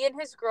he and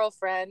his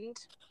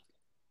girlfriend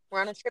were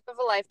on a trip of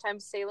a lifetime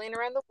sailing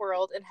around the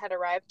world and had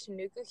arrived to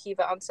Nuku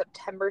Hiva on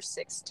September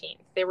 16th.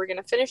 They were going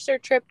to finish their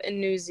trip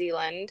in New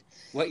Zealand.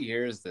 What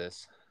year is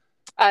this?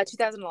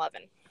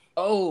 2011.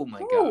 Oh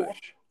my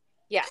gosh.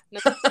 Yeah.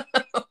 No.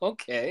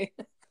 Okay.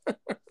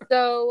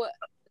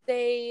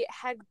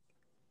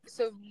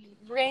 So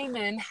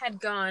Raymond had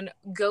gone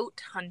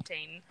goat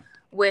hunting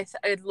with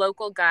a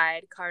local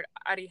guide called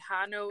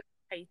Arihano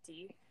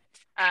Tahiti.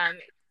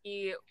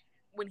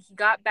 When he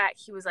got back,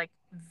 he was like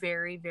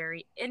very,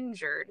 very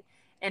injured.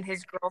 And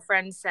his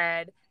girlfriend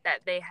said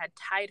that they had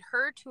tied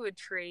her to a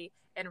tree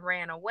and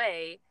ran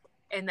away.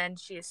 And then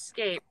she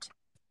escaped.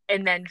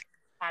 And then she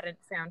hadn't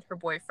found her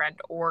boyfriend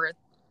or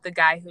the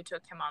guy who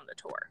took him on the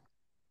tour.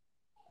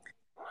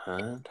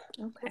 What?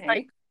 Okay.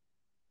 Like,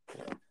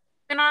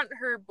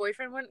 her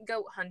boyfriend went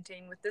goat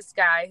hunting with this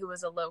guy who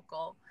was a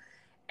local.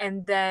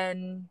 And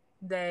then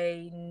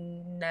they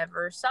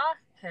never saw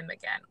him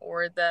again.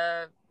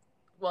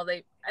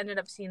 They ended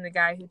up seeing the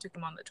guy who took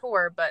him on the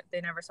tour, but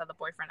they never saw the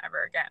boyfriend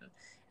ever again.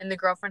 And the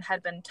girlfriend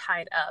had been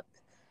tied up,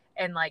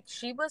 and like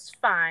she was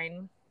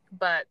fine,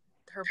 but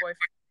her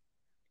boyfriend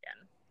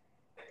again.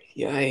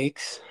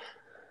 Yikes.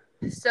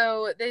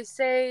 So they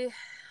say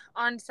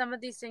on some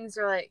of these things,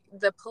 they're like,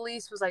 the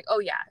police was like, oh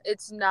yeah,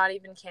 it's not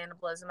even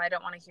cannibalism. I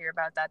don't want to hear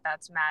about that.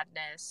 That's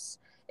madness.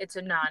 It's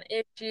a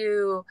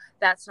non-issue.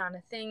 That's not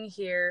a thing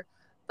here.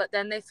 But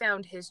then they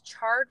found his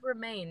charred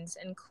remains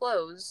and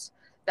clothes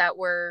that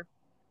were,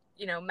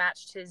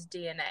 matched his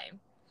DNA.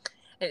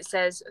 It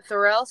says,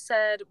 Thorell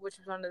said, which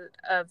was one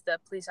of the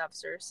police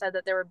officers, said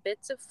that there were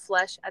bits of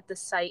flesh at the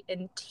site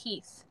and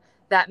teeth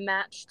that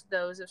matched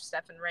those of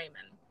Stefan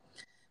Raymond.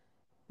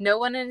 No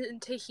one in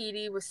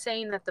Tahiti was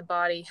saying that the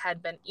body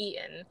had been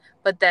eaten,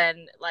 but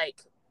then,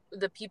 like,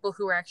 the people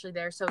who were actually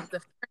there, so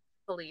the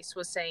police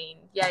was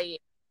saying, yeah,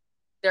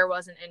 there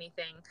wasn't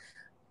anything.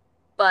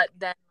 But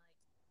then,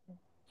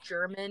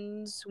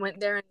 Germans went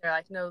there and they're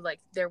like, no, like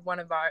they're one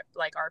of our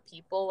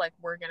people, like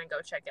we're gonna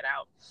go check it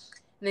out.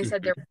 And they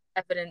said there was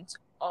evidence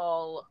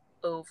all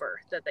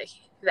over that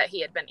he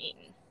had been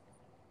eaten.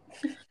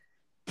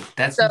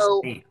 That's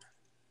so insane.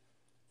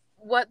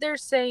 What they're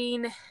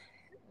saying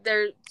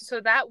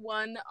so that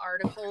one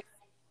article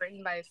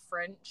written by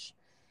French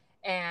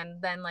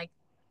and then like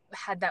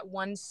had that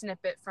one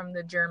snippet from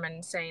the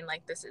German saying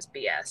like this is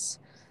BS.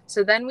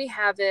 So then we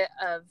have it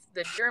of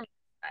the German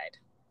side.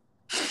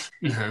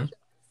 Mm-hmm.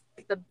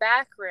 The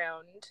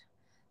background,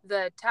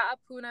 the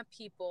Ta'apuna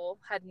people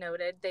had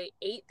noted they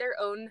ate their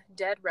own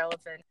dead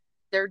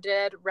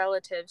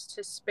relatives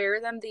to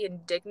spare them the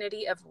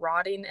indignity of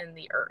rotting in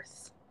the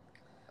earth.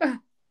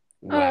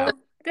 Wow. Oh,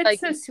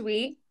 that's so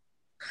sweet.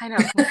 I know.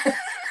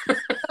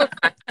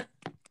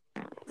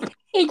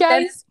 Hey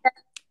guys,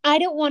 I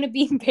don't want to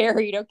be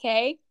buried,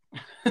 okay?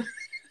 You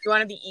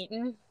want to be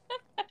eaten?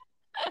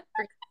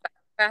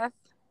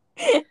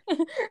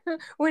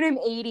 When I'm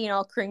 80 and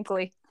all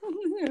crinkly.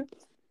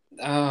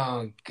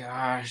 Oh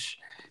gosh.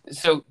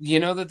 So you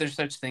know that there's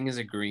such thing as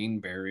a green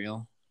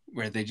burial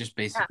where they just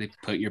basically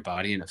put your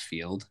body in a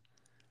field?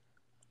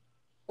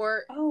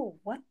 Or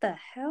what the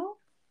hell?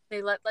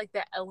 They let like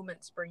the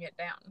elements bring it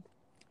down.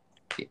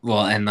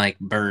 Well, and like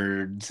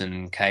birds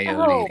and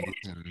coyotes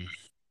and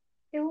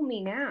Kill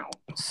me now.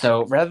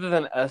 So rather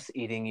than us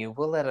eating you,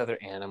 we'll let other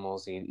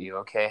animals eat you,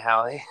 okay,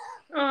 Hallie?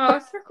 Oh,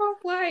 circle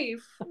of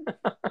life.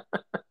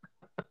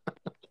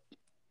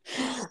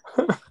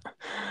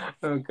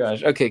 Oh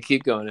gosh. Okay,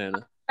 keep going,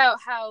 Anna. About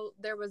how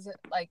there was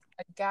like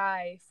a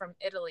guy from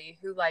Italy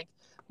who like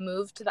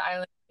moved to the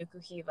island of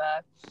Nuku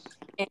Hiva,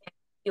 and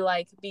he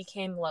like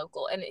became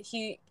local, and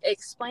he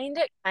explained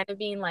it kind of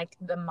being like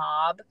the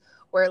mob,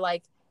 where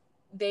like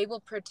they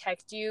will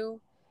protect you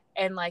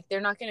and like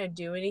they're not going to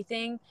do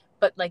anything,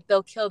 but like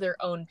they'll kill their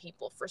own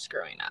people for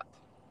screwing up.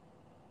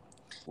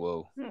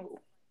 Whoa.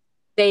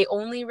 They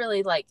only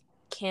really like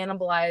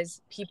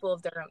cannibalize people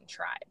of their own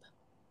tribe.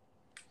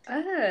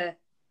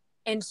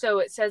 And so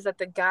it says that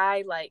the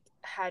guy like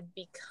had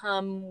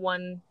become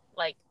one,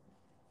 like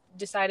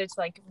decided to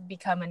like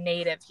become a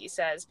native, he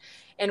says,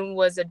 and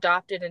was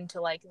adopted into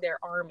like their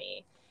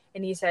army.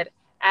 And he said,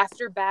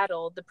 after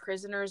battle, the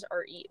prisoners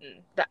are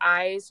eaten. The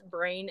eyes,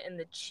 brain, and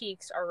the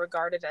cheeks are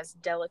regarded as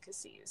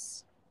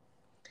delicacies.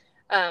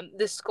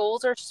 The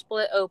skulls are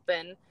split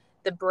open,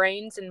 the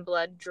brains and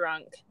blood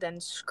drunk, then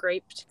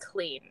scraped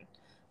clean,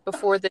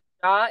 before the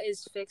jaw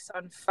is fixed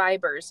on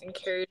fibers and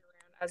carried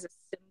around as a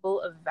symbol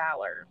of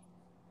valor.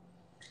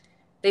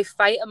 They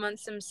fight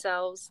amongst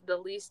themselves, the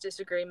least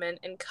disagreement,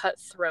 and cut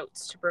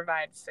throats to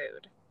provide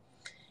food.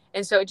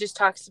 And so it just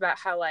talks about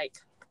how, like,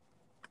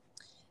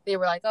 they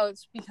were like, oh,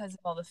 it's because of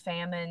all the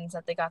famines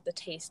that they got the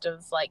taste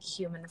of, like,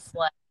 human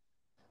flesh.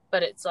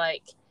 But it's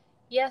like,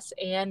 yes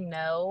and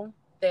no.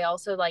 They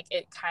also, like,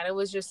 it kind of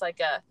was just like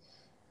a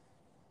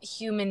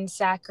human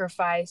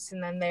sacrifice,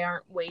 and then they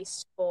aren't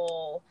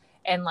wasteful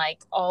and,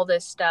 like, all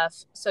this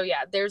stuff. So,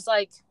 yeah, there's,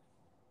 like,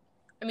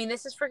 I mean,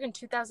 this is freaking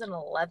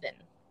 2011.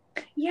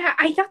 Yeah,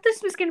 I thought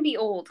this was going to be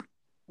old.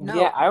 No.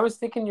 Yeah, I was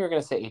thinking you were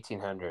going to say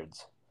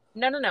 1800s.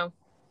 No.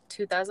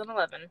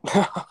 2011.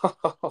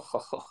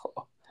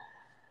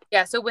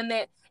 Yeah, so and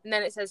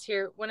then it says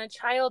here, when a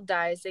child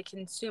dies, they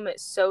consume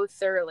it so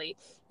thoroughly,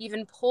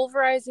 even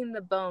pulverizing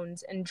the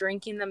bones and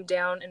drinking them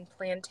down in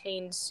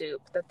plantain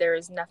soup, that there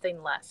is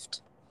nothing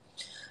left.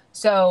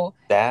 So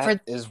that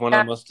is one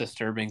of the most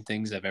disturbing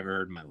things I've ever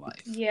heard in my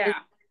life. Yeah.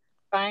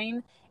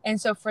 Fine. And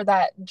so for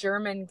that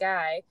German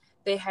guy,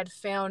 they had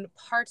found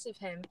parts of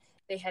him.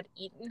 They had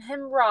eaten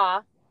him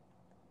raw,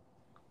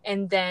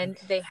 and then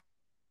they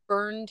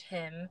burned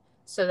him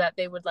so that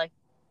they would like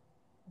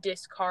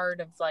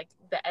discard of like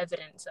the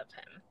evidence of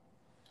him.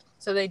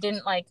 So they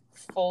didn't like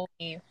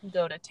fully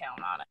go to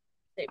town on it.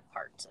 They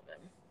parts of him.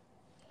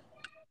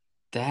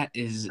 That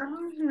is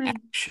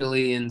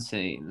actually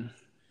insane.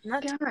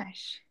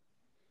 Gosh.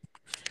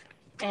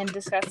 And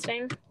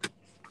disgusting.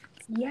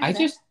 Yeah. I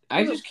just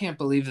can't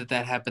believe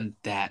that happened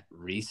that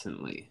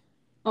recently.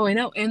 Oh, I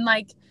know. And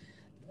like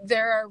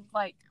there are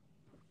like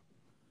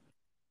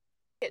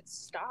it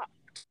stopped.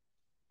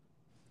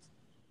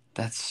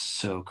 That's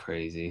so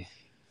crazy.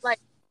 Like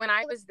when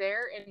I was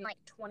there in like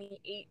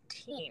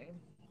 2018,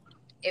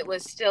 it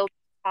was still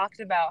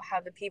talked about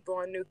how the people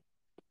in New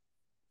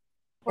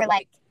were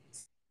like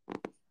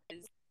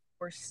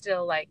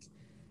still like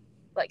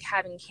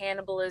having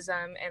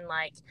cannibalism, and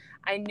like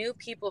I knew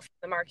people from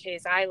the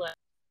Marquez Island,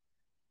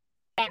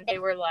 and they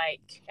were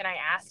like, and I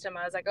asked them,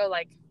 I was like, oh,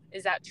 like,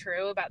 is that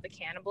true about the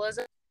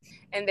cannibalism?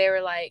 And they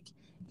were like,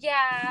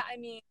 yeah, I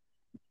mean,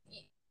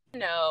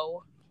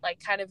 like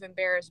kind of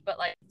embarrassed, but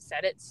like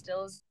said it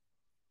still is,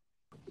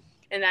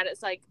 and that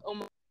it's like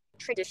almost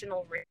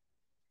traditional.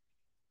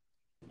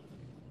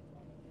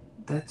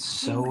 That's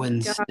so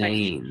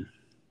insane.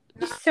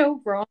 It's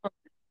so wrong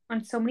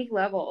on so many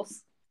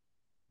levels.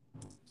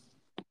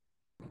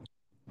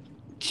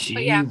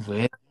 Gee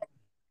whiz.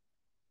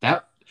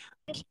 That.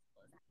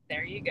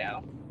 There you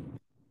go.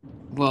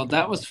 Well,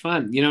 that was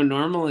fun. You know,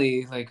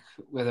 normally, like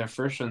with our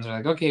first ones, we're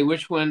like, okay,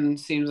 which one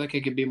seems like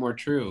it could be more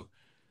true?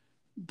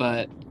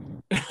 But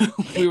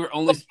we were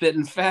only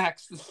spitting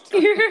facts.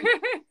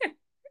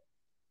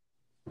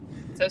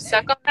 So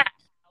suck on that.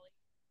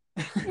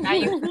 Now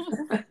you.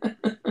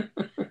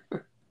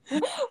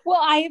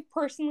 Well, I have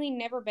personally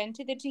never been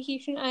to the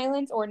Tahitian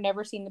Islands or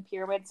never seen the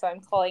pyramids, so I'm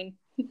calling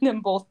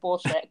them both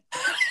bullshit.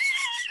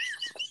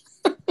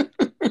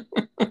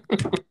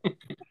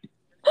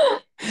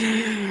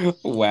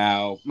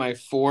 Wow, my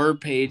 4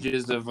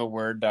 pages of a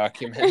Word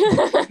document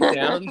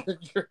down the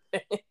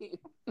drain.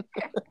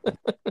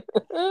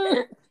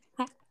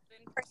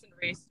 In-person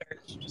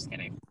research. Just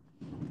kidding.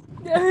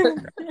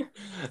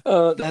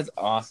 Oh, that's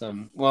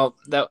awesome. Well,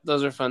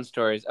 those are fun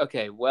stories.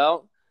 Okay,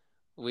 well,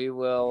 we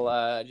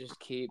will just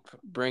keep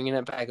bringing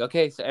it back.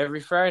 Okay, so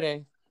every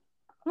Friday.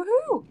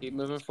 Woohoo! Keep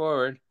moving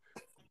forward.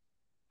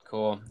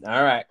 Cool.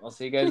 All right, we'll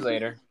see you guys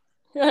later.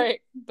 All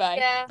right, bye.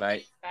 Yeah.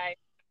 Bye. Bye.